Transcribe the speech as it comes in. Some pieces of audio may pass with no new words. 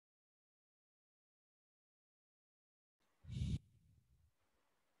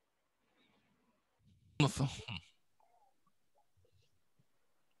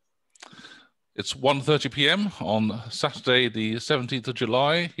It's 1:30 p.m. on Saturday, the 17th of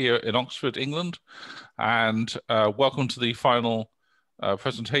July, here in Oxford, England, and welcome to the final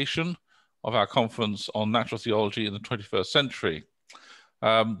presentation of our conference on natural theology in the 21st century.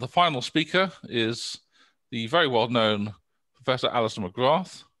 The final speaker is the very well-known Professor ALISTER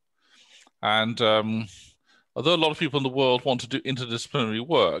MCGRATH, and although a lot of people in the world want to do interdisciplinary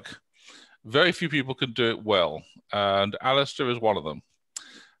work, very few people can do it well, and ALISTER is one of them.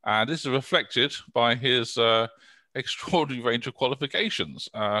 And this is reflected by his extraordinary range of qualifications.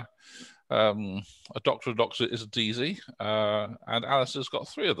 A doctorate isn't easy, and ALISTER's got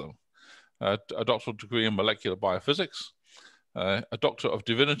three of them. A doctoral degree in molecular biophysics, a Doctor of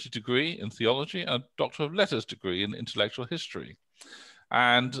Divinity degree in theology, and a Doctor of Letters degree in intellectual history.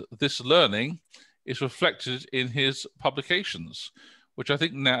 And this learning is reflected in his publications, which I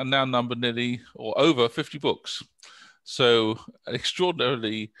think now number nearly or over 50 books. So an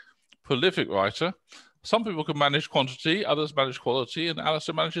extraordinarily prolific writer. Some people can manage quantity, others manage quality, and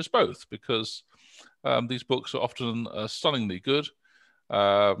ALISTER manages both because these books are often stunningly good.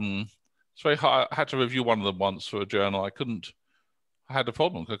 It's very hard. I had to review one of them once for a journal. I had a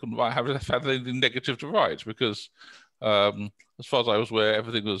problem. I couldn't have anything negative to write because as far as I was aware,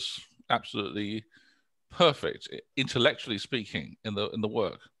 everything was absolutely perfect, intellectually speaking, in the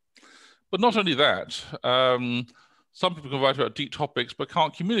work. But not only that, some people can write about deep topics but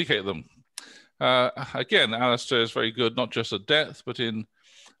can't communicate them. Again, ALISTER is very good, not just at depth, but in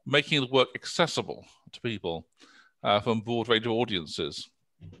making the work accessible to people from a broad range of audiences.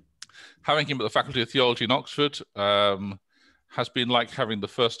 Having him at the Faculty of Theology in Oxford has been like having the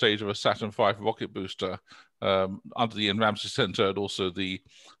first stage of a Saturn V rocket booster under the Ian Ramsey Centre and also the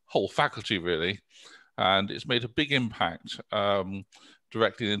whole faculty, really. And it's made a big impact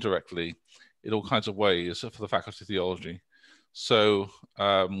directly and indirectly in all kinds of ways for the Faculty of Theology. So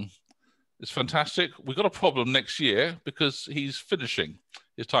it's fantastic. We've got a problem next year because he's finishing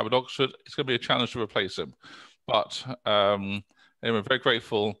his time at Oxford. It's going to be a challenge to replace him. But anyway, we're very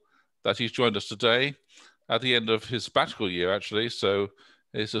grateful that he's joined us today at the end of his sabbatical year, actually. So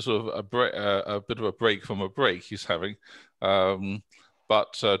it's a sort of a bit of a break from a break he's having.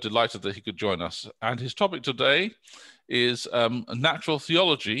 But delighted that he could join us. And his topic today is natural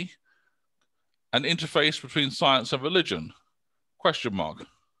theology, an interface between science and religion, ?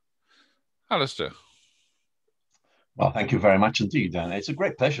 ALISTER. Well, thank you very much indeed. And it's a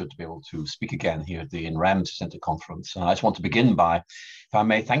great pleasure to be able to speak again here at the Ian Ramsey Centre conference. And I just want to begin by, if I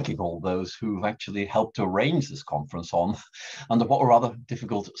may, thanking all those who've actually helped to arrange this conference under what were rather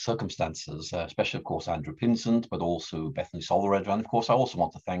difficult circumstances, especially, of course, Andrew Pinsent, but also Bethany Solered. And of course, I also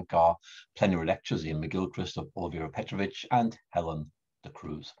want to thank our plenary lecturers, Ian McGilchrist, Olivia Petrovich, and Helen de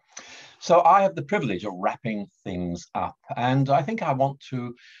Cruz. So I have the privilege of wrapping things up, and I think I want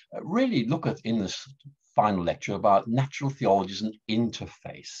to really look at in this final lecture about natural theology as an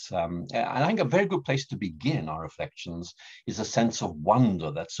interface. And I think a very good place to begin our reflections is a sense of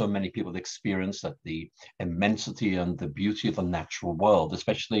wonder that so many people experience at the immensity and the beauty of the natural world,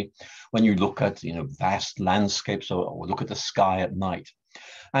 especially when you look at vast landscapes or look at the sky at night.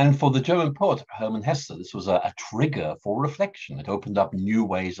 And for the German poet Hermann Hesse, this was a trigger for reflection. It opened up new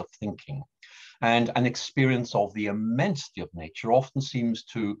ways of thinking. And an experience of the immensity of nature often seems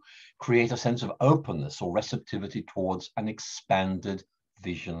to create a sense of openness or receptivity towards an expanded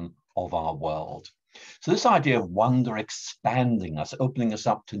vision of our world. So this idea of wonder expanding us, opening us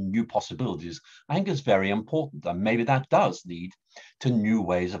up to new possibilities, I think is very important. And maybe that does lead to new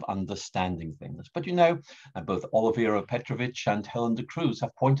ways of understanding things. But both Olivia Petrovich and Helen de Cruz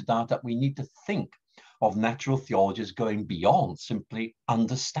have pointed out that we need to think of natural theology as going beyond simply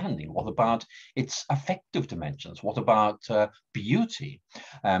understanding. What about its affective dimensions? What about beauty?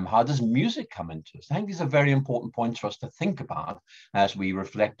 How does music come into this? I think these are very important points for us to think about as we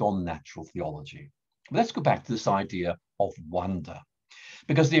reflect on natural theology. But let's go back to this idea of wonder,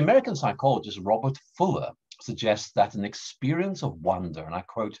 because the American psychologist Robert Fuller suggests that an experience of wonder, and I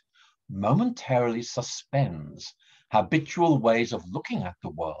quote, momentarily suspends habitual ways of looking at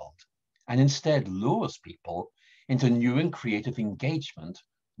the world and instead lures people into new and creative engagement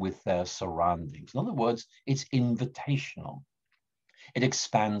with their surroundings. In other words, it's invitational. It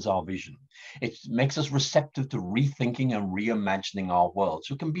expands our vision. It makes us receptive to rethinking and reimagining our world.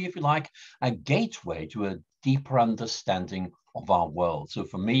 So it can be, if you like, a gateway to a deeper understanding of our world. So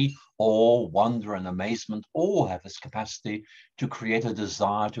for me, awe, wonder, and amazement all have this capacity to create a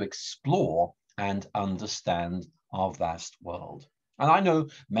desire to explore and understand our vast world. And I know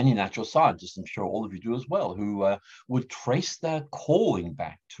many natural scientists, I'm sure all of you do as well, who would trace their calling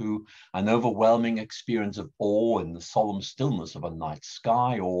back to an overwhelming experience of awe in the solemn stillness of a night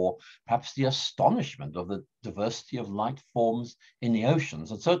sky, or perhaps the astonishment of the diversity of light forms in the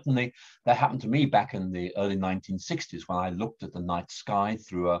oceans. And certainly that happened to me back in the early 1960s when I looked at the night sky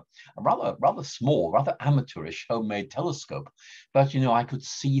through a rather small, rather amateurish homemade telescope. But, I could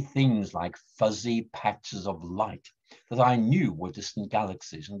see things like fuzzy patches of light that I knew were distant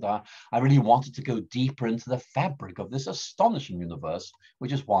galaxies. And I really wanted to go deeper into the fabric of this astonishing universe,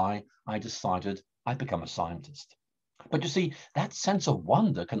 which is why I decided I'd become a scientist. But you see, that sense of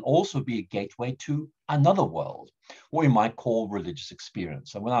wonder can also be a gateway to another world, what we might call religious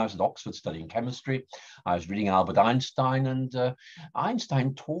experience. And when I was at Oxford studying chemistry, I was reading Albert Einstein, and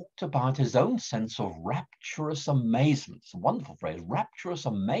Einstein talked about his own sense of rapturous amazement. It's a wonderful phrase, rapturous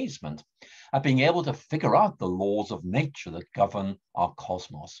amazement at being able to figure out the laws of nature that govern our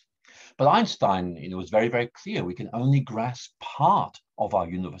cosmos. But Einstein, was very, very clear. We can only grasp part of our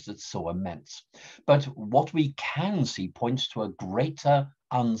universe. It's so immense. But what we can see points to a greater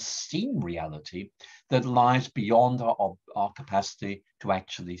unseen reality that lies beyond our capacity to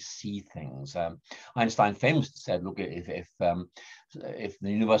actually see things. Einstein famously said, look, if the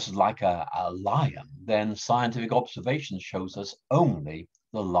universe is like a lion, then scientific observation shows us only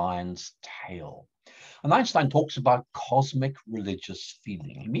the lion's tail. And Einstein talks about cosmic religious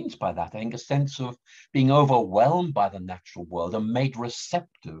feeling. He means by that, I think, a sense of being overwhelmed by the natural world and made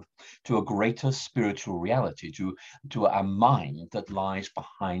receptive to a greater spiritual reality, to a mind that lies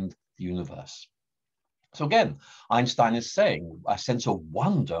behind the universe. So again, Einstein is saying a sense of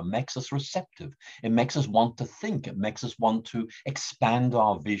wonder makes us receptive. It makes us want to think. It makes us want to expand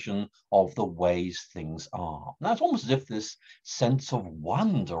our vision of the ways things are. Now, it's almost as if this sense of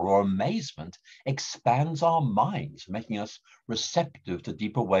wonder or amazement expands our minds, making us receptive to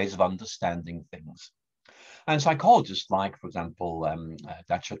deeper ways of understanding things. And psychologists like, for example,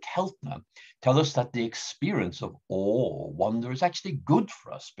 Dr. Keltner, tell us that the experience of awe or wonder is actually good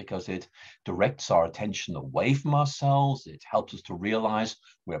for us because it directs our attention away from ourselves. It helps us to realize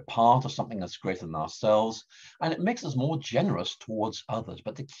we're part of something that's greater than ourselves, and it makes us more generous towards others.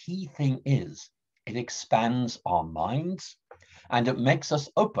 But the key thing is it expands our minds and it makes us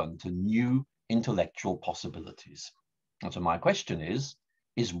open to new intellectual possibilities. And so my question is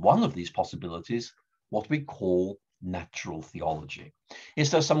one of these possibilities what we call natural theology?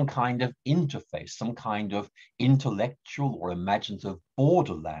 Is there some kind of interface, some kind of intellectual or imaginative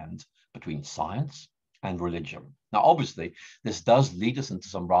borderland between science and religion? Now, obviously, this does lead us into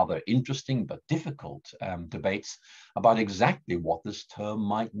some rather interesting but difficult debates about exactly what this term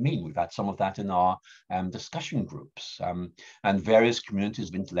might mean. We've had some of that in our discussion groups, and various communities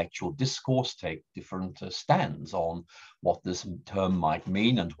of intellectual discourse take different stands on what this term might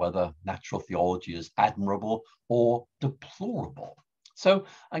mean and whether natural theology is admirable or deplorable. So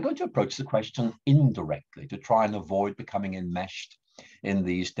I'm going to approach the question indirectly to try and avoid becoming enmeshed in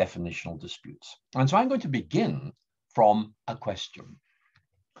these definitional disputes. And so I'm going to begin from a question.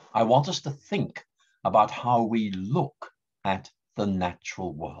 I want us to think about how we look at the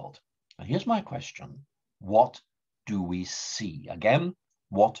natural world. And here's my question. What do we see? Again,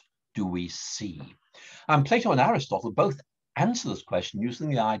 what do we see? And Plato and Aristotle both answer this question using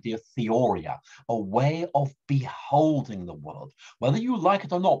the idea of theoria, a way of beholding the world. Whether you like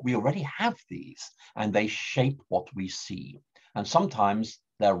it or not, we already have these, and they shape what we see. And sometimes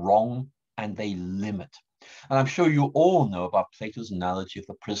they're wrong and they limit. And I'm sure you all know about Plato's analogy of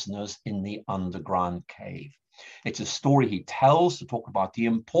the prisoners in the underground cave. It's a story he tells to talk about the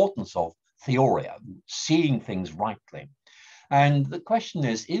importance of theoria, seeing things rightly. And the question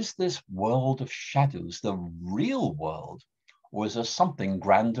is this world of shadows the real world, or is there something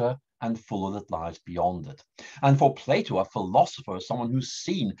grander and fuller that lies beyond it? And for Plato, a philosopher is someone who's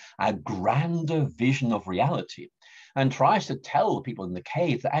seen a grander vision of reality and tries to tell the people in the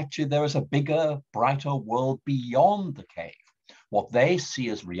cave that actually there is a bigger, brighter world beyond the cave. What they see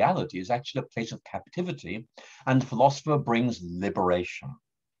as reality is actually a place of captivity, and the philosopher brings liberation.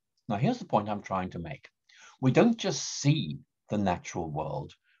 Now, here's the point I'm trying to make. We don't just see the natural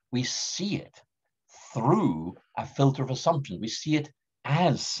world, we see it through a filter of assumptions. We see it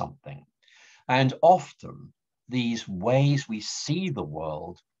as something. And often these ways we see the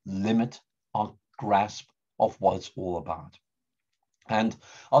world limit our grasp of what it's all about. And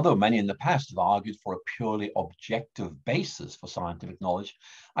although many in the past have argued for a purely objective basis for scientific knowledge,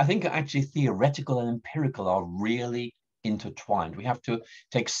 I think actually theoretical and empirical are really intertwined. We have to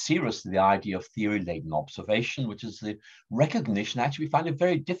take seriously the idea of theory-laden observation, which is the recognition. Actually, we find it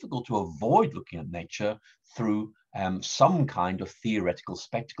very difficult to avoid looking at nature through some kind of theoretical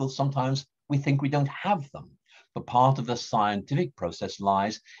spectacle. Sometimes we think we don't have them. But part of the scientific process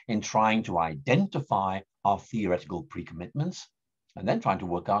lies in trying to identify our theoretical pre-commitments and then trying to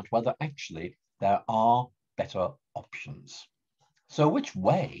work out whether actually there are better options. So which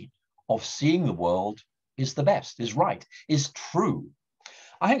way of seeing the world is the best, is right, is true?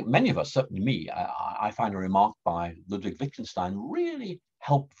 I think many of us, certainly me, I find a remark by Ludwig Wittgenstein really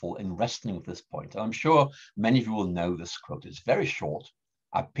helpful in wrestling with this point. And I'm sure many of you will know this quote. It's very short.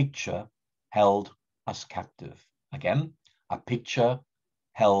 A picture held us captive. Again, a picture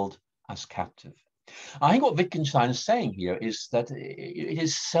held us captive. I think what Wittgenstein is saying here is that it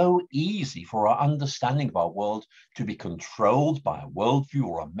is so easy for our understanding of our world to be controlled by a worldview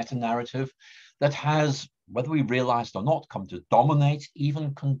or a meta-narrative that has, whether we realize it or not, come to dominate,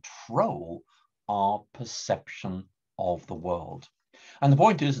 even control our perception of the world. And the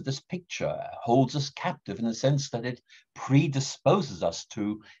point is that this picture holds us captive in the sense that it predisposes us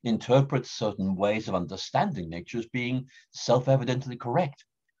to interpret certain ways of understanding nature as being self-evidently correct,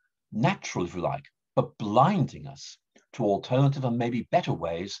 natural, if you like, but blinding us to alternative and maybe better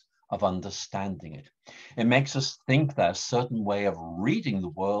ways of understanding it. It makes us think that a certain way of reading the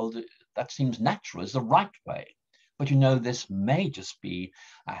world that seems natural is the right way. But you know, this may just be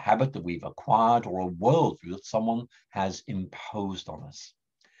a habit that we've acquired or a worldview that someone has imposed on us.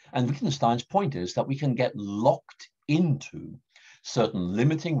 And Wittgenstein's point is that we can get locked into certain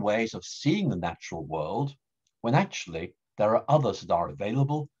limiting ways of seeing the natural world when actually there are others that are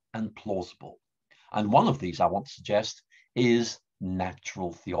available and plausible. And one of these I want to suggest is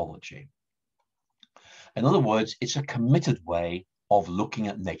natural theology. In other words, it's a committed way of looking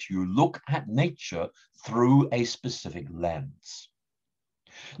at nature. You look at nature through a specific lens.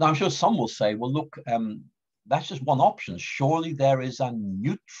 Now, I'm sure some will say, well, look, that's just one option. Surely there is a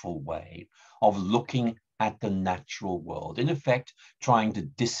neutral way of looking at the natural world, in effect, trying to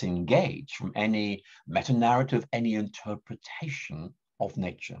disengage from any meta-narrative, any interpretation of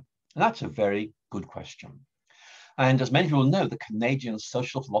nature. And that's a very good question. And as many of you will know, the Canadian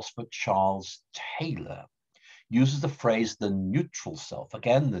social philosopher Charles Taylor uses the phrase the neutral self,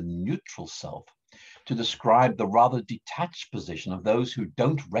 again, the neutral self, to describe the rather detached position of those who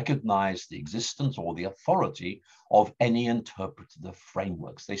don't recognize the existence or the authority of any interpretative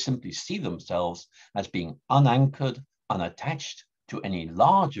frameworks. They simply see themselves as being unanchored, unattached to any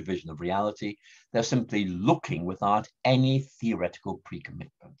larger vision of reality. They're simply looking without any theoretical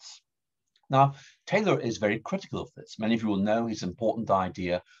pre-commitments. Now, Taylor is very critical of this. Many of you will know his important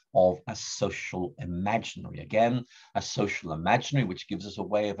idea of a social imaginary. Again, a social imaginary which gives us a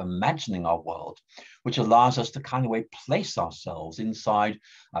way of imagining our world, which allows us to kind of place ourselves inside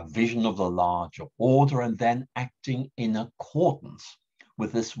a vision of the larger order and then acting in accordance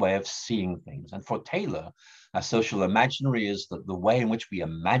with this way of seeing things. And for Taylor, a social imaginary is the way in which we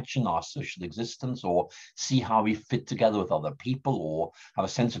imagine our social existence or see how we fit together with other people or have a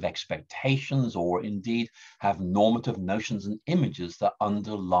sense of expectations or indeed have normative notions and images that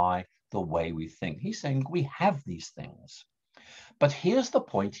underlie the way we think. He's saying we have these things. But here's the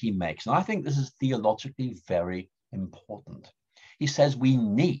point he makes, and I think this is theologically very important. He says we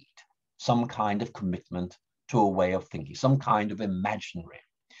need some kind of commitment to a way of thinking, some kind of imaginary.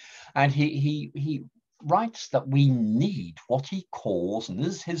 And he writes that we need what he calls, and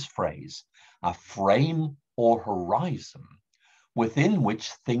this is his phrase, a frame or horizon within which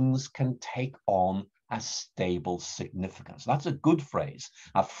things can take on a stable significance. That's a good phrase,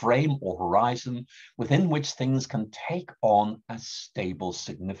 a frame or horizon within which things can take on a stable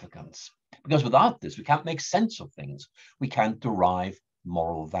significance. Because without this, we can't make sense of things. We can't derive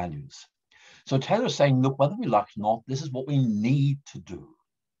moral values. So Taylor's saying, look, whether we like it or not, this is what we need to do.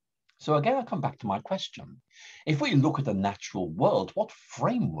 So again, I come back to my question. If we look at the natural world, what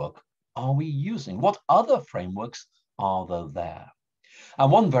framework are we using? What other frameworks are there?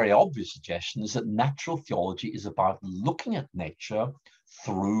 And one very obvious suggestion is that natural theology is about looking at nature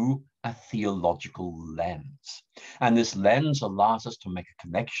through a theological lens. And this lens allows us to make a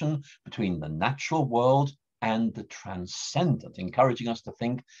connection between the natural world and the transcendent, encouraging us to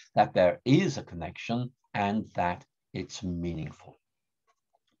think that there is a connection and that it's meaningful.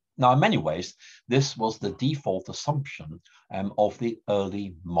 Now, in many ways, this was the default assumption of the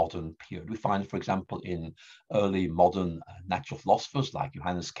early modern period. We find, for example, in early modern natural philosophers like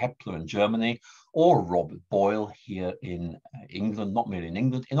Johannes Kepler in Germany or Robert Boyle here in England, not merely in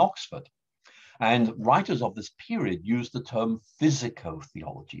England, in Oxford. And writers of this period used the term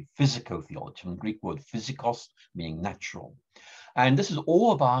physico-theology, from the Greek word physikos, meaning natural. And this is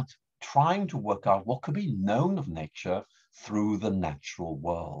all about trying to work out what could be known of nature through the natural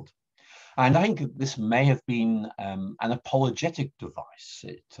world. And I think this may have been an apologetic device.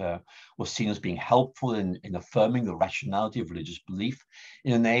 It was seen as being helpful in affirming the rationality of religious belief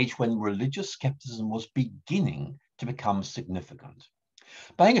in an age when religious skepticism was beginning to become significant.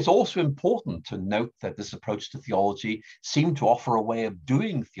 But I think it's also important to note that this approach to theology seemed to offer a way of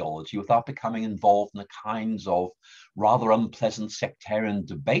doing theology without becoming involved in the kinds of rather unpleasant sectarian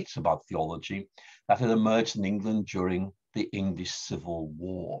debates about theology that had emerged in England during the English Civil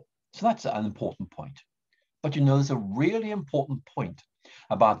War. So that's an important point. But you know, there's a really important point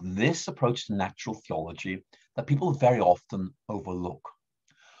about this approach to natural theology that people very often overlook.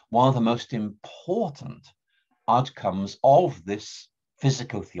 One of the most important outcomes of this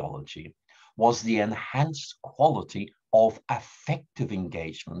physico-theology was the enhanced quality of affective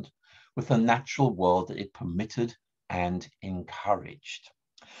engagement with the natural world that it permitted and encouraged.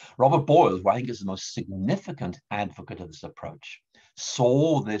 Robert Boyle, who I think is the most significant advocate of this approach,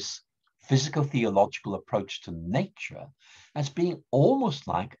 saw this physico-theological approach to nature as being almost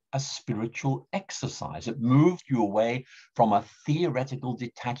like a spiritual exercise. It moved you away from a theoretical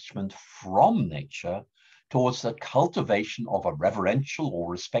detachment from nature towards the cultivation of a reverential or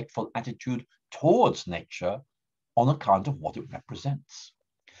respectful attitude towards nature on account of what it represents.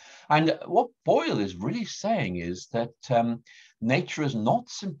 And what Boyle is really saying is that nature is not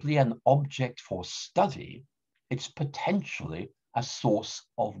simply an object for study, it's potentially a source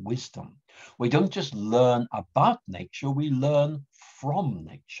of wisdom. We don't just learn about nature, we learn from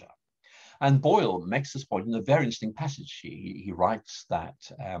nature. And Boyle makes this point in a very interesting passage. He writes that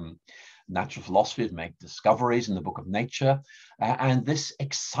natural philosophers make discoveries in the book of nature, and this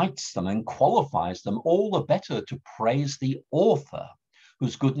excites them and qualifies them all the better to praise the author,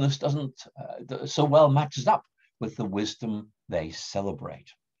 whose goodness doesn't so well matches up with the wisdom they celebrate.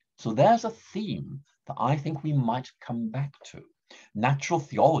 So there's a theme that I think we might come back to. Natural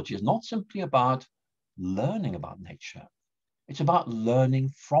theology is not simply about learning about nature. It's about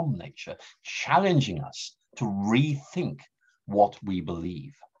learning from nature, challenging us to rethink what we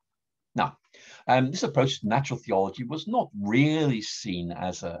believe. Now, this approach to natural theology was not really seen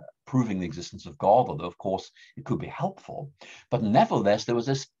as proving the existence of God, although of course it could be helpful. But nevertheless, there was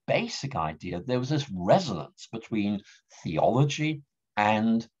this basic idea, there was this resonance between theology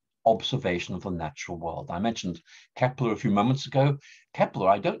and observation of the natural world. I mentioned Kepler a few moments ago. Kepler,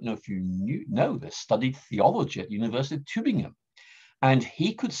 I don't know if you know this, studied theology at the University of Tübingen. And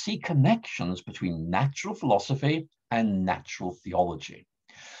he could see connections between natural philosophy and natural theology.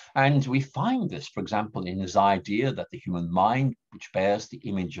 And we find this, for example, in his idea that the human mind, which bears the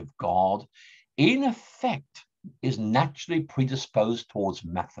image of God, in effect is naturally predisposed towards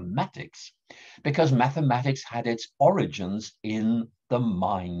mathematics, because mathematics had its origins in the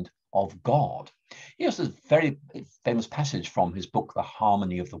mind of God. Here's a very famous passage from his book, The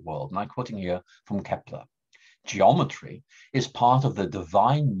Harmony of the World, and I'm quoting here from Kepler. Geometry is part of the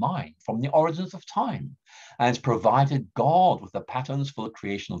divine mind from the origins of time, and has provided God with the patterns for the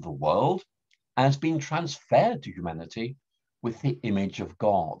creation of the world, and has been transferred to humanity with the image of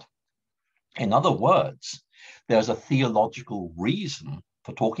God. In other words, there's a theological reason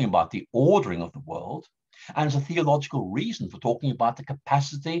for talking about the ordering of the world, and there's a theological reason for talking about the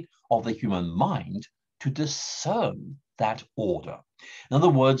capacity of the human mind to discern that order. In other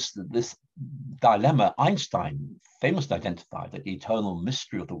words, this dilemma Einstein famously identified, that the eternal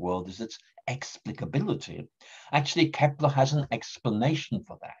mystery of the world is its explicability. Actually, Kepler has an explanation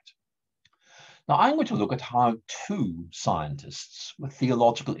for that. Now, I'm going to look at how two scientists with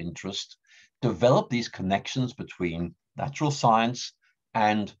theological interest develop these connections between natural science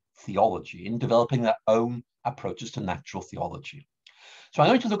and theology in developing their own approaches to natural theology. So I'm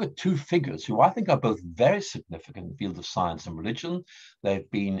going to look at two figures who I think are both very significant in the field of science and religion. They've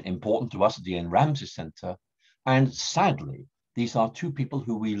been important to us at the Ian Ramsey Centre. And sadly, these are two people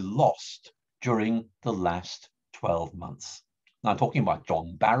who we lost during the last 12 months. Now, I'm talking about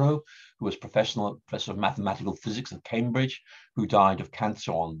John Barrow, who was professor of mathematical physics at Cambridge, who died of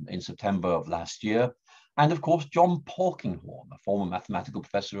cancer in September of last year. And of course, John Polkinghorne, a former mathematical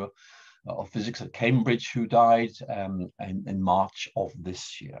professor of physics at Cambridge, who died in March of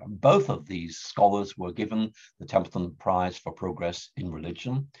this year. And both of these scholars were given the Templeton Prize for Progress in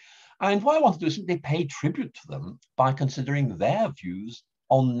Religion. And what I want to do is simply pay tribute to them by considering their views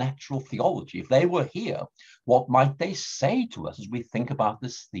on natural theology. If they were here, what might they say to us as we think about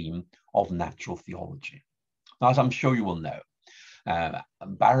this theme of natural theology? Now, as I'm sure you will know,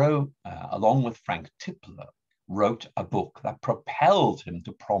 Barrow, along with Frank Tipler, wrote a book that propelled him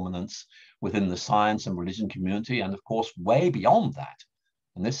to prominence within the science and religion community, and of course, way beyond that.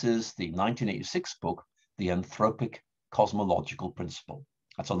 And this is the 1986 book, The Anthropic Cosmological Principle.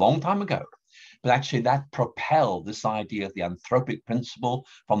 That's a long time ago, but actually that propelled this idea of the anthropic principle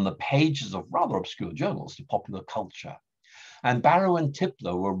from the pages of rather obscure journals to popular culture. And Barrow and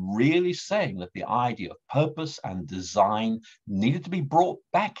Tipler were really saying that the idea of purpose and design needed to be brought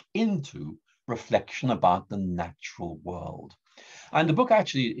back into reflection about the natural world. And the book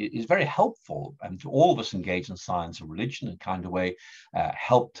actually is very helpful to all of us engaged in science and religion, in kind of way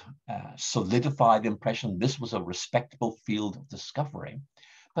helped solidify the impression this was a respectable field of discovery.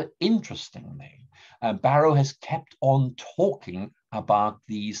 But interestingly, Barrow has kept on talking about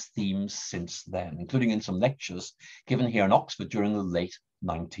these themes since then, including in some lectures given here in Oxford during the late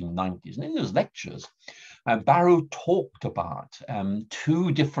 1990s. And in those lectures, Barrow talked about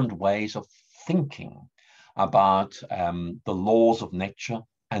two different ways of thinking about the laws of nature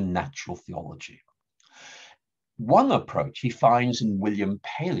and natural theology. One approach he finds in William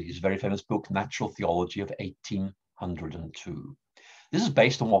Paley's very famous book, Natural Theology of 1802. This is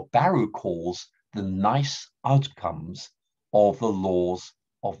based on what Barrow calls the nice outcomes of the laws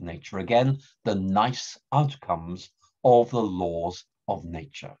of nature. Again, the nice outcomes of the laws of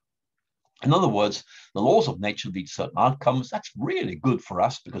nature. In other words, the laws of nature lead to certain outcomes. That's really good for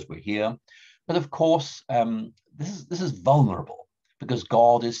us because we're here. But of course, this is vulnerable because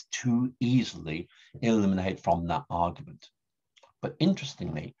God is too easily eliminated from that argument. But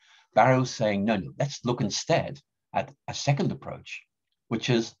interestingly, Barrow's saying, no, let's look instead at a second approach, which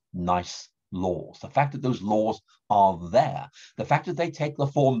is nice laws. The fact that those laws are there, the fact that they take the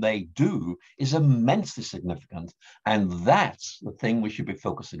form they do is immensely significant. And that's the thing we should be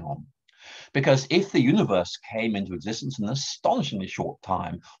focusing on. Because if the universe came into existence in an astonishingly short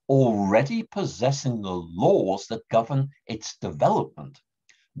time, already possessing the laws that govern its development,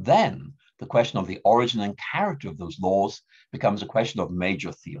 then the question of the origin and character of those laws becomes a question of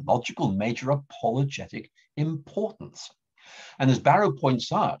major theological, major apologetic importance. And as Barrow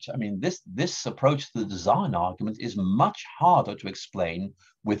points out, I mean, this approach to the design argument is much harder to explain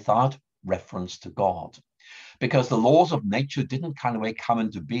without reference to God. Because the laws of nature didn't kind of way come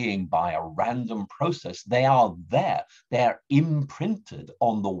into being by a random process. They are there. They're imprinted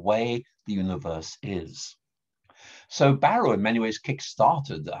on the way the universe is. So Barrow, in many ways,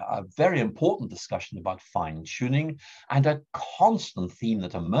 kick-started a very important discussion about fine-tuning, and a constant theme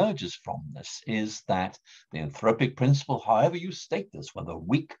that emerges from this is that the anthropic principle, however you state this, whether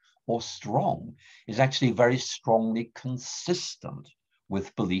weak or strong, is actually very strongly consistent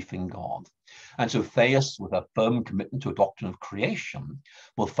with belief in God. And so theists with a firm commitment to a doctrine of creation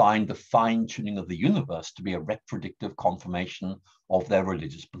will find the fine-tuning of the universe to be a retrodictive confirmation of their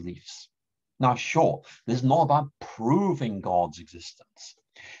religious beliefs. Now, sure, this is not about proving God's existence.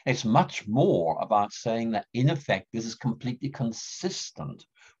 It's much more about saying that, in effect, this is completely consistent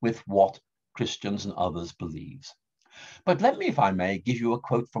with what Christians and others believe. But let me, if I may, give you a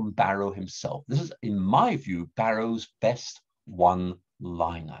quote from Barrow himself. This is, in my view, Barrow's best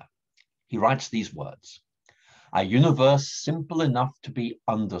one-liner. He writes these words: "A universe simple enough to be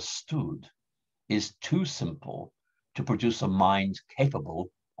understood is too simple to produce a mind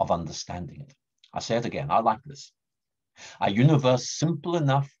capable of understanding it." I say it again, I like this. A universe simple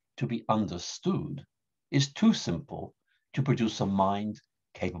enough to be understood is too simple to produce a mind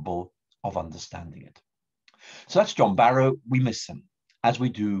capable of understanding it. So that's John Barrow. We miss him, as we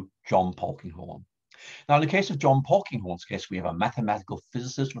do John Polkinghorne. Now, in the case of John Polkinghorne's case, we have a mathematical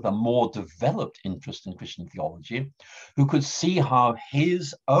physicist with a more developed interest in Christian theology, who could see how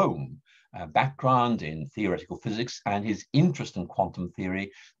his own background in theoretical physics and his interest in quantum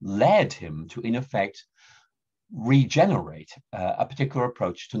theory led him to, in effect, regenerate a particular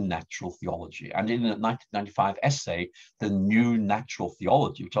approach to natural theology. And in a 1995 essay, The New Natural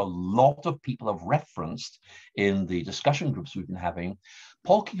Theology, which a lot of people have referenced in the discussion groups we've been having,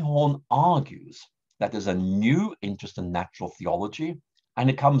 Polkinghorne argues that there's a new interest in natural theology, and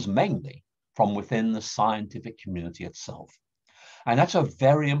it comes mainly from within the scientific community itself. And that's a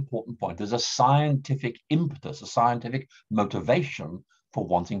very important point. There's a scientific impetus, a scientific motivation for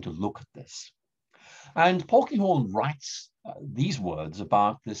wanting to look at this. And Polkinghorne writes these words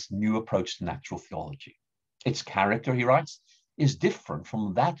about this new approach to natural theology. Its character, he writes, is different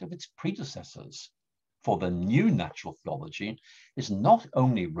from that of its predecessors. For the new natural theology is not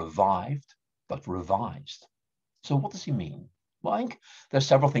only revived, but revised. So what does he mean? Well, I think there's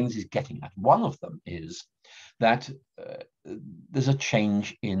several things he's getting at. One of them is that there's a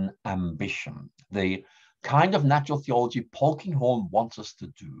change in ambition. The kind of natural theology Polkinghorne wants us to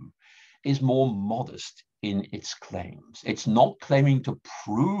do is more modest in its claims. It's not claiming to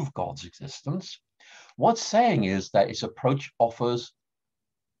prove God's existence. What's saying is that its approach offers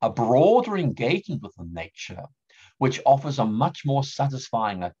a broader engagement with nature, which offers a much more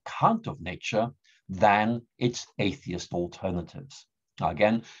satisfying account of nature than its atheist alternatives. Now,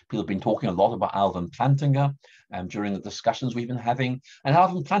 again, people have been talking a lot about Alvin Plantinga during the discussions we've been having. And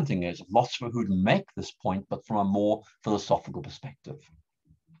Alvin Plantinga is a philosopher who'd make this point, but from a more philosophical perspective.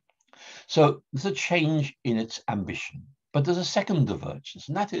 So there's a change in its ambition. But there's a second divergence,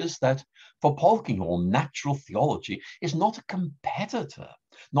 and that is that for Polkinghorne, natural theology is not a competitor,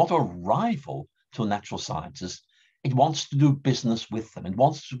 not a rival to natural sciences. It wants to do business with them. It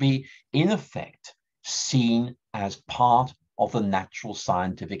wants to be, in effect, seen as part of the natural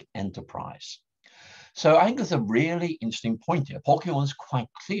scientific enterprise. So I think there's a really interesting point here. Polkinghorne is quite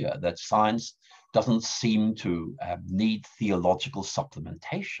clear that science doesn't seem to need theological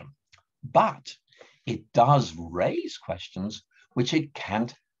supplementation, but it does raise questions which it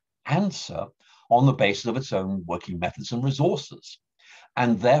can't answer on the basis of its own working methods and resources.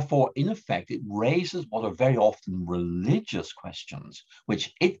 And therefore, in effect, it raises what are very often religious questions,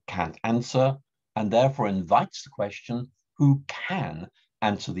 which it can't answer, and therefore invites the question, who can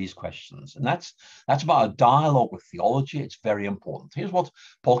answer these questions? And that's about a dialogue with theology. It's very important. Here's what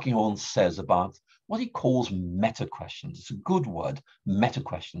Polkinghorne says about what he calls meta questions. It's a good word, meta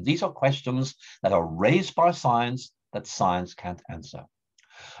questions. These are questions that are raised by science that science can't answer.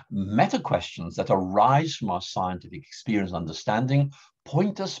 Meta questions that arise from our scientific experience and understanding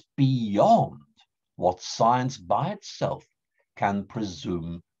point us beyond what science by itself can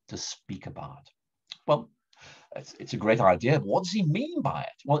presume to speak about. Well, it's a great idea. But what does he mean by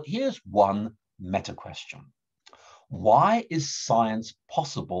it? Well, here's one meta question. Why is science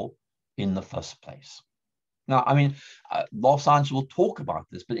possible in the first place? Now, I mean, a lot of science will talk about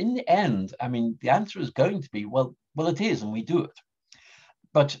this, but in the end, I mean, the answer is going to be, well, it is, and we do it.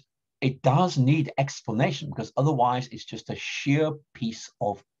 But it does need explanation, because otherwise it's just a sheer piece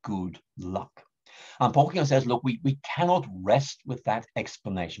of good luck. And Polkinghorne says, look, we cannot rest with that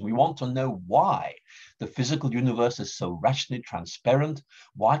explanation. We want to know why the physical universe is so rationally transparent.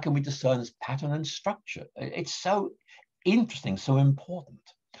 Why can we discern its pattern and structure? It's so interesting, so important.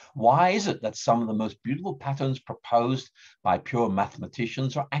 Why is it that some of the most beautiful patterns proposed by pure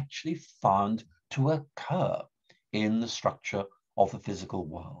mathematicians are actually found to occur in the structure of the physical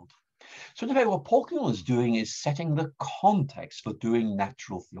world? So in effect, what Polkinghorne is doing is setting the context for doing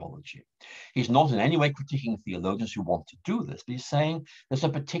natural theology. He's not in any way critiquing theologians who want to do this, but he's saying there's a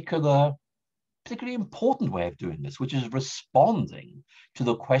particularly important way of doing this, which is responding to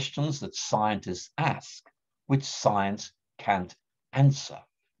the questions that scientists ask, which science can't answer.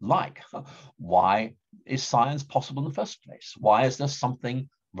 Like, why is science possible in the first place? Why is there something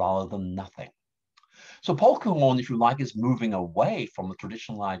rather than nothing? So Polkinghorne, if you like, is moving away from the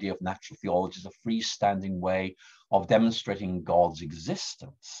traditional idea of natural theology as a freestanding way of demonstrating God's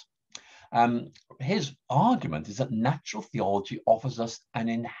existence. His argument is that natural theology offers us an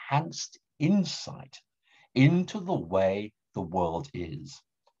enhanced insight into the way the world is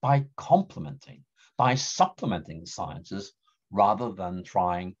by complementing, by supplementing the sciences rather than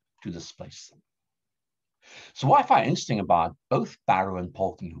trying to displace them. So what I find interesting about both Barrow and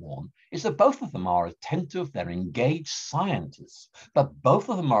Polkinghorne is that both of them are attentive, they're engaged scientists, but both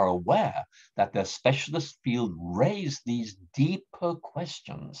of them are aware that their specialist field raise these deeper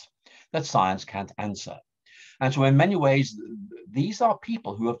questions that science can't answer. And so in many ways, these are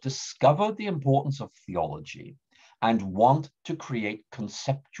people who have discovered the importance of theology and want to create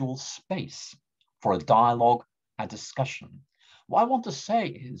conceptual space for a dialogue and discussion. What I want to say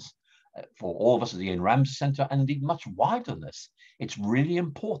is, for all of us at the Ian Ramsey Centre, and indeed much wider than this, it's really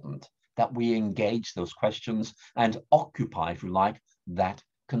important that we engage those questions and occupy, if you like, that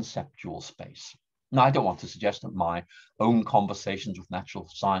conceptual space. Now, I don't want to suggest that my own conversations with natural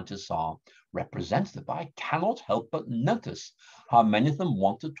scientists are representative, but I cannot help but notice how many of them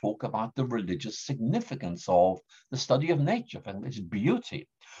want to talk about the religious significance of the study of nature and its beauty,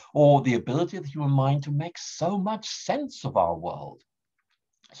 or the ability of the human mind to make so much sense of our world.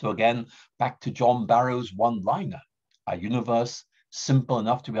 So again, back to John Barrow's one-liner, a universe simple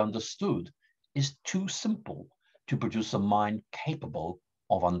enough to be understood is too simple to produce a mind capable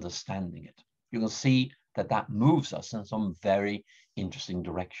of understanding it. You can see that that moves us in some very interesting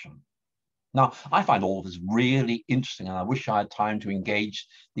direction. Now, I find all of this really interesting, and I wish I had time to engage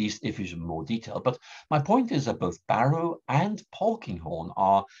these issues in more detail. But my point is that both Barrow and Polkinghorne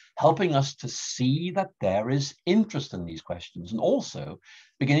are helping us to see that there is interest in these questions, and also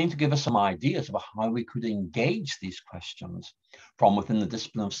beginning to give us some ideas about how we could engage these questions from within the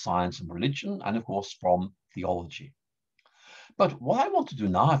discipline of science and religion, and of course from theology. But what I want to do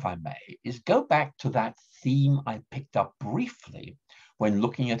now, if I may, is go back to that theme I picked up briefly when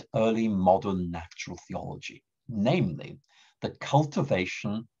looking at early modern natural theology, namely the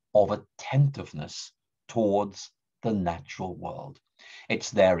cultivation of attentiveness towards the natural world.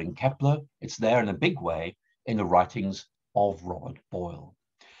 It's there in Kepler, it's there in a big way in the writings of Robert Boyle.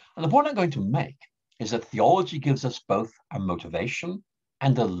 And the point I'm going to make is that theology gives us both a motivation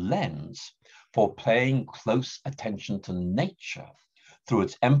and a lens for paying close attention to nature through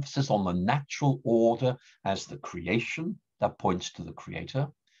its emphasis on the natural order as the creation that points to the creator,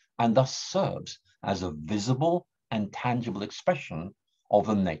 and thus serves as a visible and tangible expression of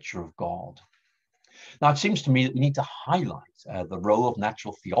the nature of God. Now, it seems to me that we need to highlight the role of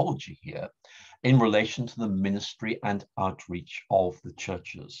natural theology here in relation to the ministry and outreach of the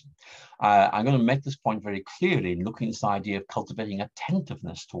churches. I'm going to make this point very clearly in looking at this idea of cultivating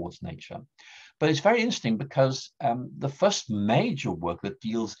attentiveness towards nature. But it's very interesting because the first major work that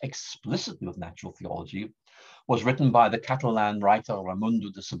deals explicitly with natural theology was written by the Catalan writer Raimundo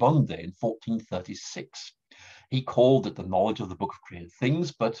de Sebonde in 1436. He called it The Knowledge of the Book of Created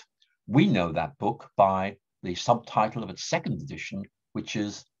Things, but we know that book by the subtitle of its second edition, which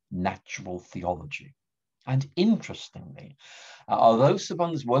is Natural Theology. And interestingly, although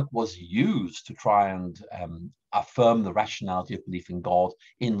Sebonde's work was used to try and affirm the rationality of belief in God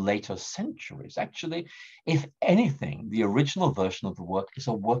in later centuries, actually, if anything, the original version of the work is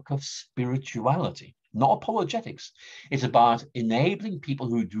a work of spirituality, not apologetics. It's about enabling people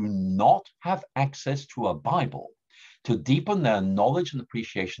who do not have access to a Bible to deepen their knowledge and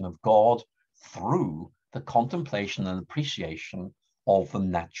appreciation of God through the contemplation and appreciation of the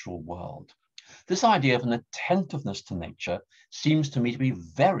natural world. This idea of an attentiveness to nature seems to me to be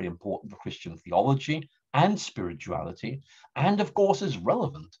very important for Christian theology and spirituality, and of course is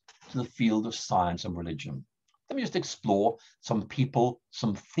relevant to the field of science and religion. Let me just explore some people,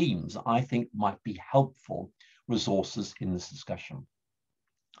 some themes that I think might be helpful resources in this discussion.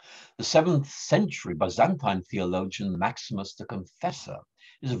 The 7th century Byzantine theologian Maximus the Confessor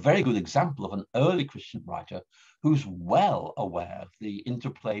is a very good example of an early Christian writer who's well aware of the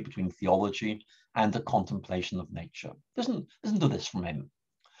interplay between theology and the contemplation of nature. Listen to this from him.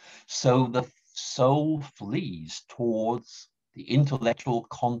 So the soul flees towards the intellectual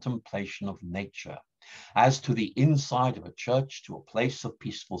contemplation of nature, as to the inside of a church, to a place of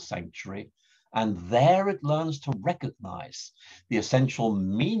peaceful sanctuary, and there it learns to recognize the essential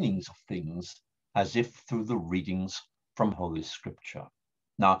meanings of things as if through the readings from Holy Scripture.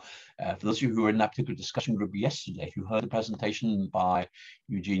 Now, for those of you who were in that particular discussion group yesterday, if you heard a presentation by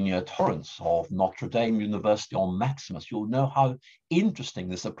Eugenia Torrance of Notre Dame University on Maximus, you'll know how interesting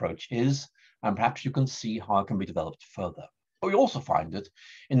this approach is, and perhaps you can see how it can be developed further. But we also find it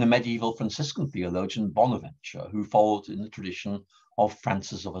in the medieval Franciscan theologian Bonaventure, who followed in the tradition of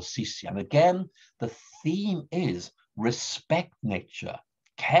Francis of Assisi. And again, the theme is respect nature,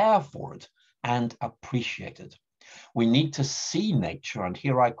 care for it, and appreciate it. We need to see nature, and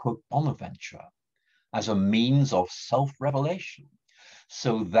here I quote Bonaventure, as a means of self-revelation,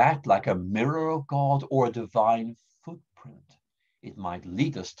 so that, like a mirror of God or a divine footprint, it might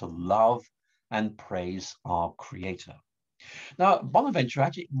lead us to love and praise our Creator. Now, Bonaventure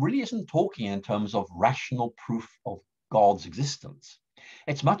actually really isn't talking in terms of rational proof of God's existence.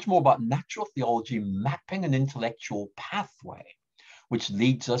 It's much more about natural theology mapping an intellectual pathway which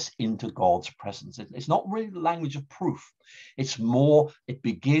leads us into God's presence. It's not really the language of proof. It's more, it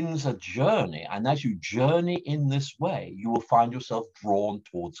begins a journey. And as you journey in this way, you will find yourself drawn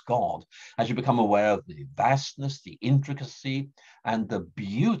towards God. As you become aware of the vastness, the intricacy, and the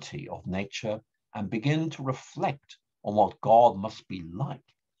beauty of nature, and begin to reflect on what God must be like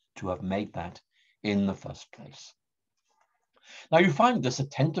to have made that in the first place. Now, you find this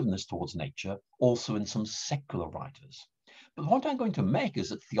attentiveness towards nature also in some secular writers. But the point I'm going to make is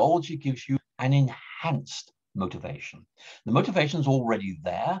that theology gives you an enhanced motivation. The motivation is already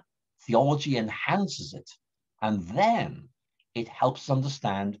there. Theology enhances it. And then it helps us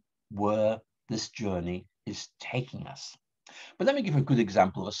understand where this journey is taking us. But let me give a good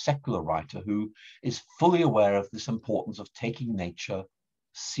example of a secular writer who is fully aware of this importance of taking nature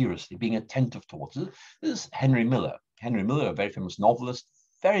seriously, being attentive towards it. This is Henry Miller. Henry Miller, a very famous novelist,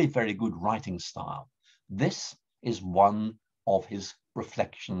 very, very good writing style. This is one of his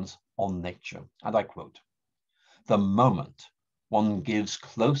reflections on nature. And I quote, "The moment one gives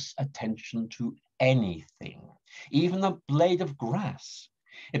close attention to anything, even a blade of grass,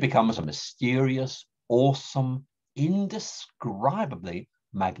 it becomes a mysterious, awesome, indescribably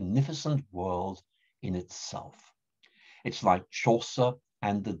magnificent world in itself." It's like Chaucer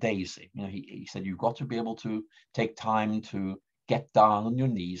and the daisy. You know, he said you've got to be able to take time to get down on your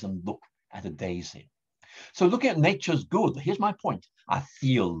knees and look at a daisy. So looking at nature is good. Here's my point. A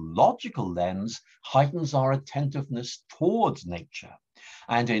theological lens heightens our attentiveness towards nature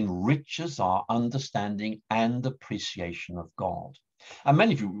and enriches our understanding and appreciation of God. And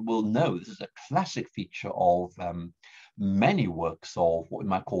many of you will know this is a classic feature of many works of what we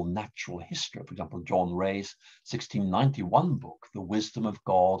might call natural history. For example, John Ray's 1691 book, The Wisdom of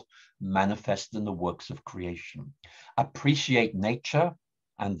God Manifested in the Works of Creation. Appreciate nature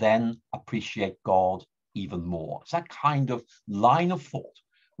and then appreciate God even more. It's that kind of line of thought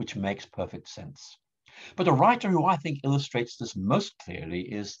which makes perfect sense. But a writer who I think illustrates this most clearly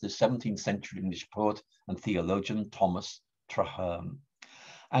is the 17th century English poet and theologian Thomas Traherne.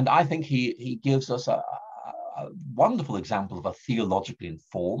 And I think he gives us a wonderful example of a theologically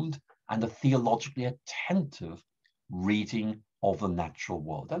informed and a theologically attentive reading of the natural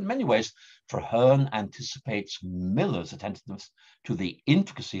world. And in many ways, Traherne anticipates Miller's attentiveness to the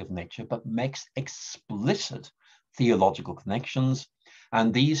intricacy of nature, but makes explicit theological connections,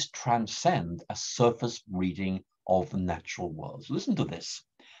 and these transcend a surface reading of the natural world. So listen to this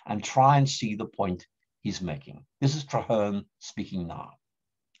and try and see the point he's making. This is Traherne speaking now.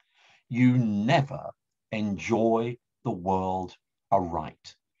 "You never enjoy the world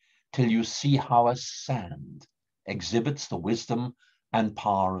aright till you see how a sand exhibits the wisdom and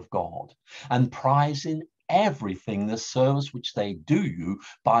power of God, and prize in everything the service which they do you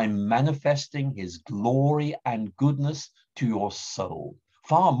by manifesting his glory and goodness to your soul,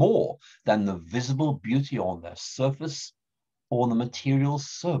 far more than the visible beauty on their surface or the material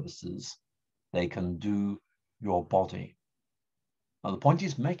services they can do your body." Now, the point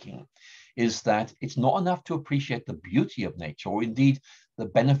he's making is that it's not enough to appreciate the beauty of nature, or indeed the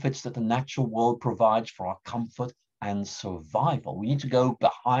benefits that the natural world provides for our comfort and survival. We need to go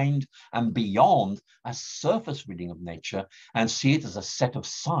behind and beyond a surface reading of nature and see it as a set of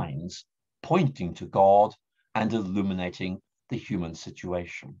signs pointing to God and illuminating the human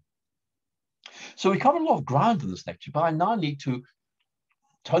situation. So we covered a lot of ground in this lecture, but I now need to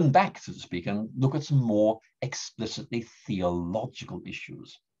turn back, so to speak, and look at some more explicitly theological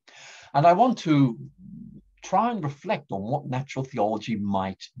issues. And I want to try and reflect on what natural theology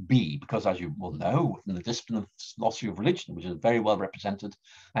might be, because as you will know, within the discipline of philosophy of religion, which is very well represented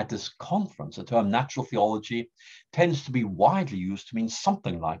at this conference, the term natural theology tends to be widely used to mean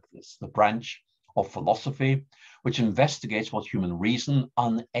something like this: the branch of philosophy which investigates what human reason,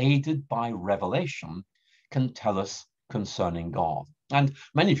 unaided by revelation, can tell us concerning God. And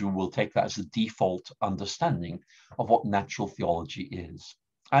many of you will take that as the default understanding of what natural theology is.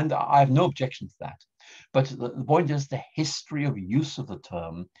 And I have no objection to that. But the point is, the history of use of the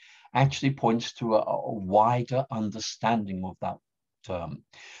term actually points to a wider understanding of that term.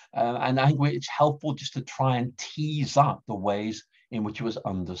 And I think it's helpful just to try and tease out the ways in which it was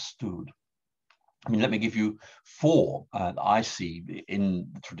understood. I mean, let me give you four that I see in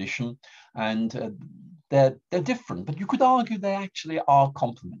the tradition, and they're different, but you could argue they actually are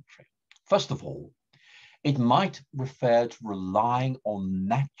complementary. First of all, it might refer to relying on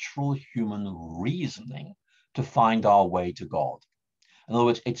natural human reasoning to find our way to God. In other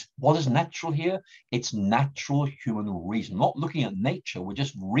words, it's what is natural here? It's natural human reason. Not looking at nature, we're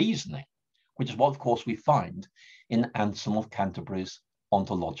just reasoning, which is what, of course, we find in Anselm of Canterbury's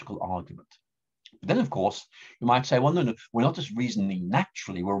ontological argument. But then, of course, you might say, well, no, we're not just reasoning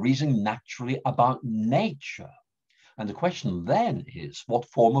naturally, we're reasoning naturally about nature. And the question then is, what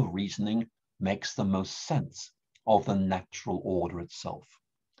form of reasoning makes the most sense of the natural order itself?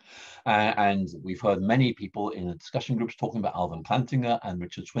 And we've heard many people in the discussion groups talking about Alvin Plantinga and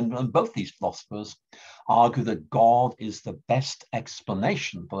Richard Swinburne, and both these philosophers argue that God is the best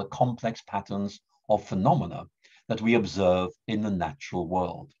explanation for the complex patterns of phenomena that we observe in the natural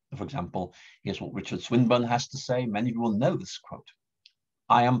world. For example, here's what Richard Swinburne has to say. Many of you will know this quote: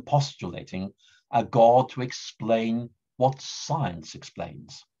 "I am postulating a God to explain what science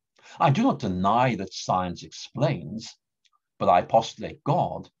explains. I do not deny that science explains, but I postulate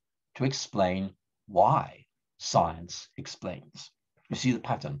God to explain why science explains." You see the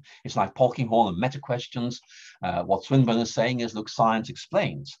pattern. It's like Polkinghorne and meta questions. What Swinburne is saying is, look, science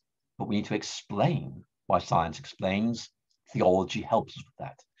explains, but we need to explain why science explains. Theology helps us with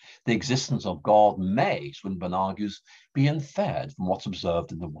that. The existence of God may, Swinburne argues, be inferred from what's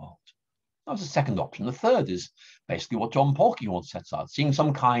observed in the world. That was the second option. The third is basically what John Polkinghorne sets out, seeing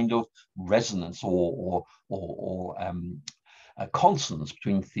some kind of resonance or a consonance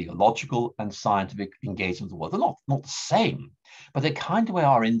between theological and scientific engagement of the world. They're not the same, but they kind of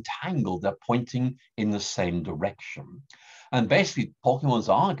are entangled. They're pointing in the same direction. And basically, Polkinghorne's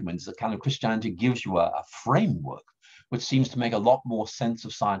argument is that kind of Christianity gives you a framework which seems to make a lot more sense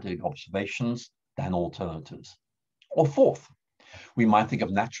of scientific observations than alternatives. Or fourth, we might think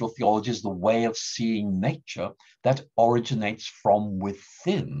of natural theology as the way of seeing nature that originates from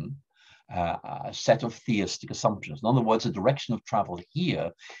within a set of theistic assumptions. In other words, the direction of travel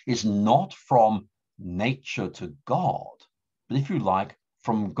here is not from nature to God, but if you like,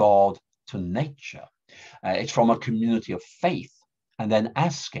 from God to nature. It's from a community of faith, and then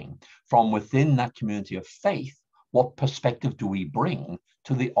asking from within that community of faith, what perspective do we bring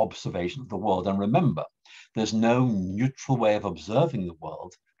to the observation of the world? And remember, there's no neutral way of observing the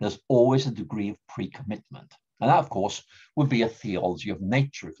world. There's always a degree of pre-commitment. And that, of course, would be a theology of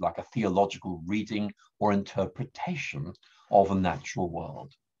nature, if like a theological reading or interpretation of the natural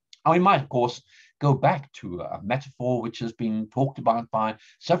world. And we might, of course, go back to a metaphor which has been talked about by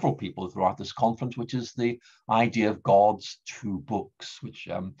several people throughout this conference, which is the idea of God's two books, which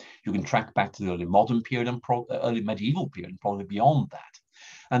you can track back to the early modern period and early medieval period, and probably beyond that.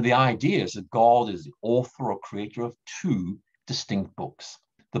 And the idea is that God is the author or creator of two distinct books,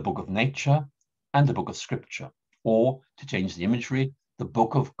 the book of nature and the book of scripture, or to change the imagery, the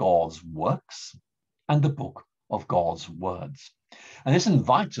book of God's works and the book of God's words. And this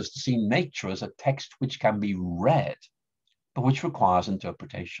invites us to see nature as a text which can be read, but which requires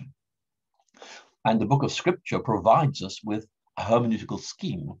interpretation. And the book of scripture provides us with a hermeneutical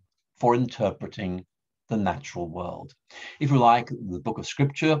scheme for interpreting the natural world. If you like, the book of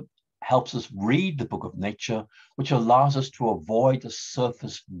scripture helps us read the book of nature, which allows us to avoid a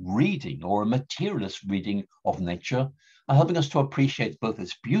surface reading or a materialist reading of nature, and helping us to appreciate both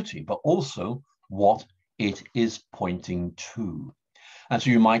its beauty, but also what it is pointing to. And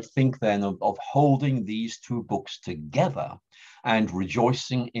so you might think then of holding these two books together and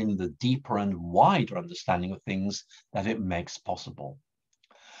rejoicing in the deeper and wider understanding of things that it makes possible.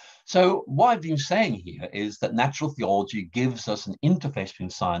 So what I've been saying here is that natural theology gives us an interface between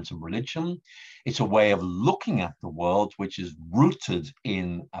science and religion. It's a way of looking at the world which is rooted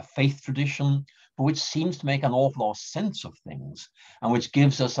in a faith tradition, but which seems to make an awful lot of sense of things, and which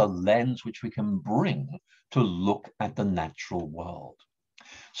gives us a lens which we can bring to look at the natural world.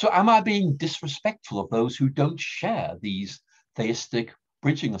 So am I being disrespectful of those who don't share these theistic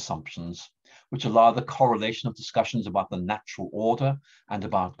bridging assumptions, which allow the correlation of discussions about the natural order and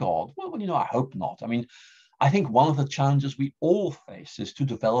about God? Well, you know, I hope not. I mean, I think one of the challenges we all face is to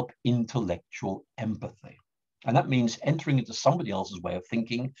develop intellectual empathy. And that means entering into somebody else's way of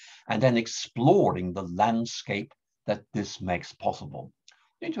thinking and then exploring the landscape that this makes possible.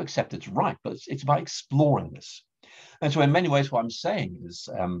 You need to accept it's right, but it's about exploring this. And so in many ways, what I'm saying is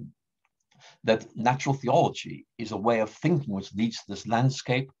that natural theology is a way of thinking which leads to this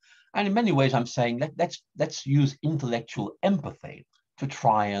landscape. And in many ways, I'm saying let's use intellectual empathy to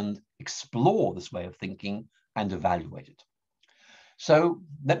try and explore this way of thinking and evaluate it. So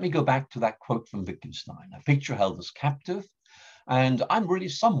let me go back to that quote from Wittgenstein, a picture held us captive. And I'm really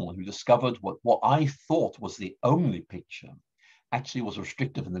someone who discovered what I thought was the only picture actually was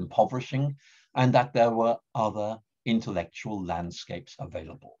restrictive and impoverishing, and that there were other intellectual landscapes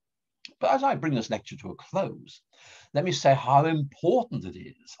available. But as I bring this lecture to a close, let me say how important it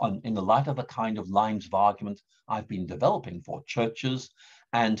is in the light of the kind of lines of argument I've been developing for churches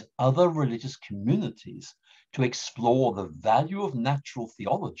and other religious communities to explore the value of natural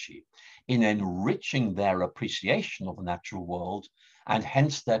theology in enriching their appreciation of the natural world, and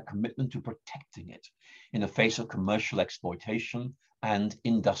hence their commitment to protecting it in the face of commercial exploitation and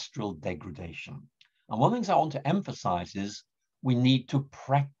industrial degradation. And one of the things I want to emphasize is we need to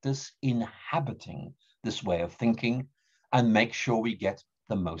practice inhabiting this way of thinking and make sure we get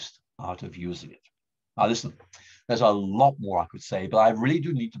the most out of using it. Now, listen, there's a lot more I could say, but I really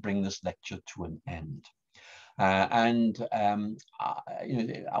do need to bring this lecture to an end. I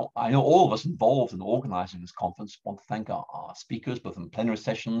know all of us involved in organizing this conference want to thank our speakers, both in plenary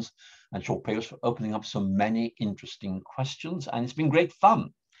sessions and short papers, for opening up so many interesting questions. And it's been great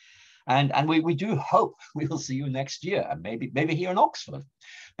fun. And we do hope we will see you next year, and maybe here in Oxford.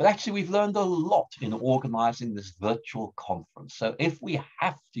 But actually, we've learned a lot in organizing this virtual conference. So if we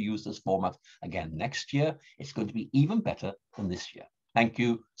have to use this format again next year, it's going to be even better than this year. Thank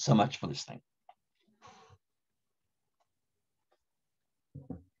you so much for listening.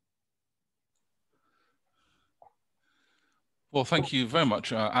 Well, thank you very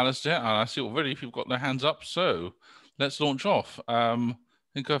much, Alistair. And I see already if you've got their hands up. So let's launch off. I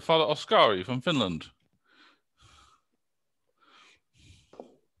think Father Oskari from Finland.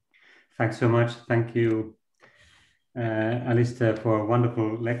 Thanks so much. Thank you, Alistair, for a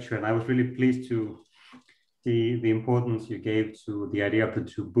wonderful lecture. And I was really pleased to see the importance you gave to the idea of the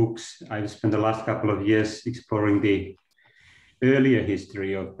two books. I've spent the last couple of years exploring the earlier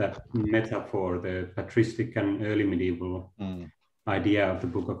history of that metaphor, the patristic and early medieval idea of the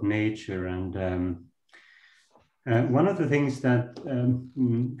Book of Nature. And one of the things that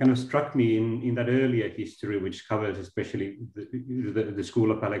kind of struck me in that earlier history, which covers especially the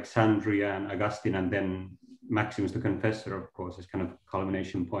school of Alexandria and Augustine, and then Maximus the Confessor, of course, as kind of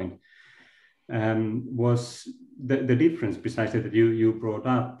culmination point, was the difference precisely that you brought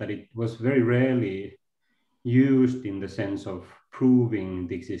up, that it was very rarely used in the sense of proving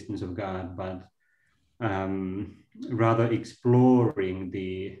the existence of God, but rather exploring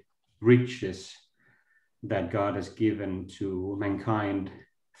the riches that God has given to mankind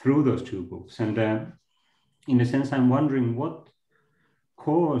through those two books. And in a sense, I'm wondering what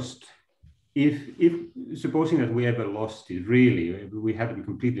caused, if supposing that we ever lost it, really, we haven't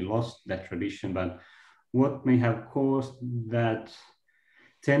completely lost that tradition, but what may have caused that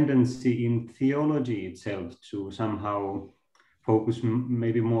tendency in theology itself to somehow focus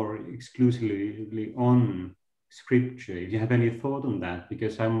maybe more exclusively on scripture? If you have any thought on that,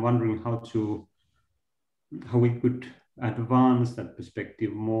 because I'm wondering how we could advance that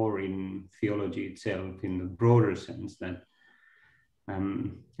perspective more in theology itself, in the broader sense that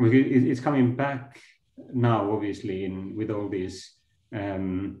it's coming back now, obviously, with all this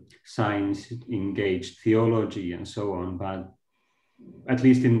science-engaged theology and so on, but at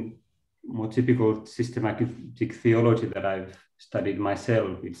least in more typical systematic theology that I've studied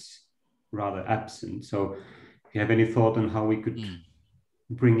myself, it's rather absent. So if you have any thought on how we could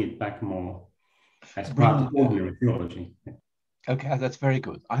bring it back more as part of ordinary theology? Okay, that's very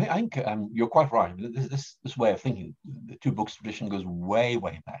good. I think you're quite right. This way of thinking, the two books tradition goes way,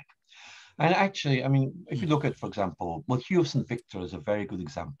 way back. And actually, I mean, if you look at, for example, well, Hugh of St. Victor is a very good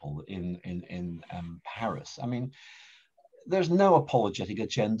example in Paris. I mean, there's no apologetic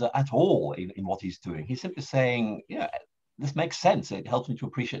agenda at all in what he's doing. He's simply saying, yeah, this makes sense. It helps me to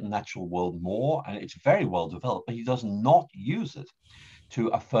appreciate the natural world more, and it's very well developed, but he does not use it to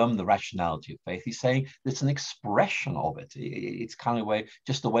affirm the rationality of faith. He's saying it's an expression of it. It's kind of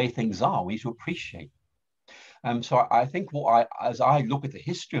just the way things are. We need to appreciate. So I think as I look at the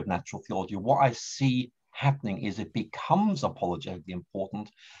history of natural theology, what I see happening is it becomes apologetically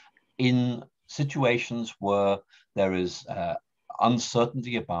important in situations where there is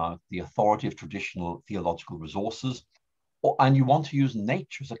uncertainty about the authority of traditional theological resources, and you want to use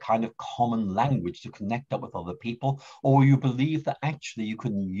nature as a kind of common language to connect up with other people, or you believe that actually you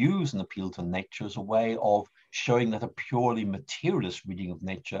can use an appeal to nature as a way of showing that a purely materialist reading of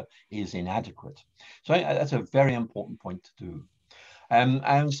nature is inadequate. So that's a very important point to do.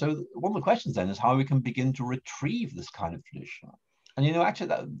 And so one of the questions then is how we can begin to retrieve this kind of tradition. And, you know,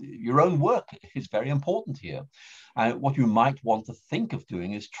 actually, your own work is very important here. What you might want to think of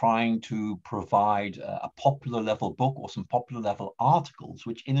doing is trying to provide a popular level book or some popular level articles,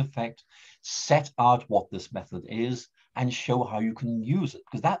 which in effect set out what this method is and show how you can use it,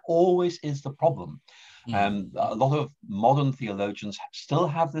 because that always is the problem. A lot of modern theologians still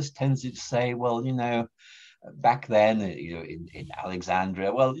have this tendency to say, well, you know, back then, you know, in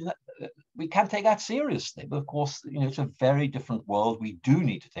Alexandria, well, you know, we can't take that seriously. But of course, you know, it's a very different world. We do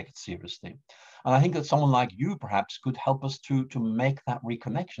need to take it seriously. And I think that someone like you perhaps could help us to make that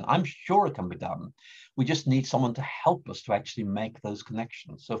reconnection. I'm sure it can be done. We just need someone to help us to actually make those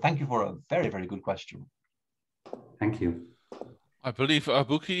connections. So thank you for a very, very good question. Thank you. I believe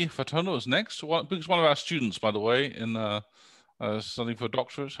Buki Fatono is next. Buki's one of our students, by the way, in studying for a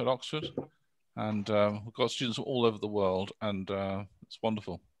doctorate at Oxford. And we've got students all over the world, and it's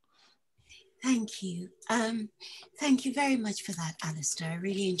wonderful. Thank you. Thank you very much for that, Alistair. I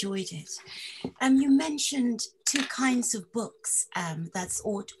really enjoyed it. You mentioned two kinds of books that's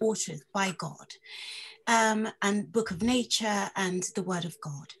authored by God, and Book of Nature and the Word of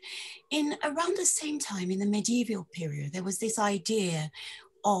God. In around the same time, in the medieval period, there was this idea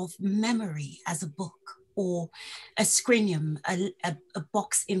of memory as a book, or a scrinium, a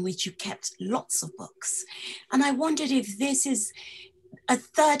box in which you kept lots of books. And I wondered if this is a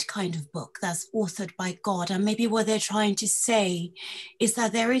third kind of book that's authored by God, and maybe what they're trying to say is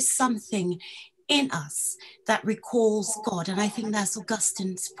that there is something in us that recalls God, and I think that's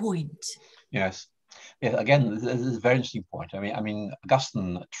Augustine's point. Yes, Yeah, again, this is a very interesting point. I mean,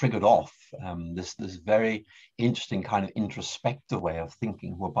 Augustine triggered off this very interesting kind of introspective way of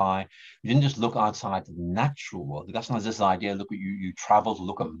thinking, whereby you didn't just look outside the natural world. Augustine has this idea: look, you travel to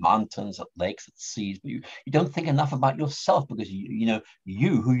look at mountains, at lakes, at seas, but you don't think enough about yourself, because you know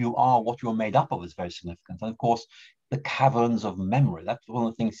who you are, what you're made up of, is very significant. And of course, the caverns of memory. That's one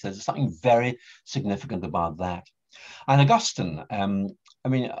of the things he says. There's something very significant about that. And Augustine, I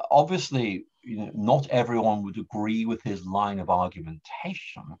mean, obviously, not everyone would agree with his line of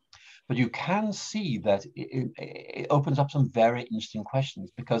argumentation, but you can see that it opens up some very interesting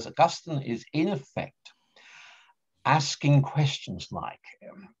questions, because Augustine is in effect asking questions like,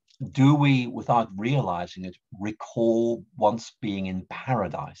 do we, without realizing it, recall once being in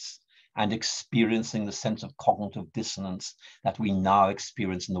paradise and experiencing the sense of cognitive dissonance that we now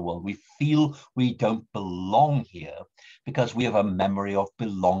experience in the world? We feel we don't belong here because we have a memory of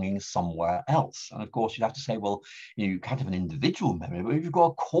belonging somewhere else. And of course, you'd have to say, well, you can't have an individual memory, but you've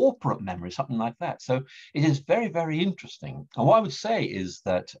got a corporate memory, something like that. So it is very, very interesting. And what I would say is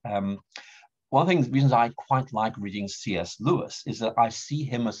that one of the reasons I quite like reading C.S. Lewis is that I see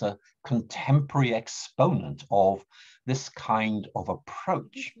him as a contemporary exponent of this kind of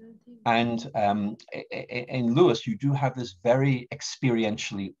approach. And in Lewis, you do have this very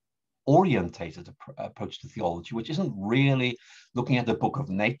experientially orientated approach to theology, which isn't really looking at the book of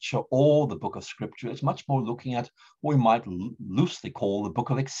nature or the book of scripture. It's much more looking at what we might loosely call the book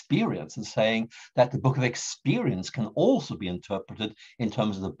of experience, and saying that the book of experience can also be interpreted in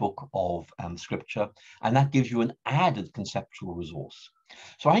terms of the book of scripture, and that gives you an added conceptual resource.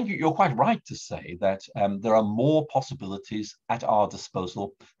 So I think you're quite right to say that there are more possibilities at our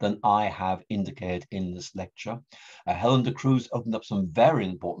disposal than I have indicated in this lecture. Helen de Cruz opened up some very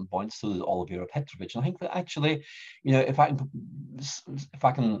important points, so did Olivier Petrovich. And I think that actually, if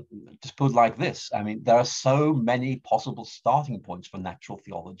I can just put it like this, I mean, there are so many possible starting points for natural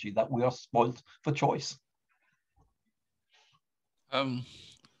theology that we are spoiled for choice.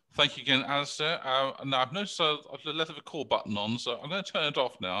 Thank you again, Alistair. Now, I've noticed I've left the record button on, so I'm going to turn it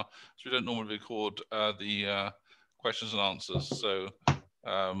off now, so we don't normally record the questions and answers. So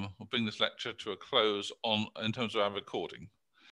we'll bring this lecture to a close in terms of our recording.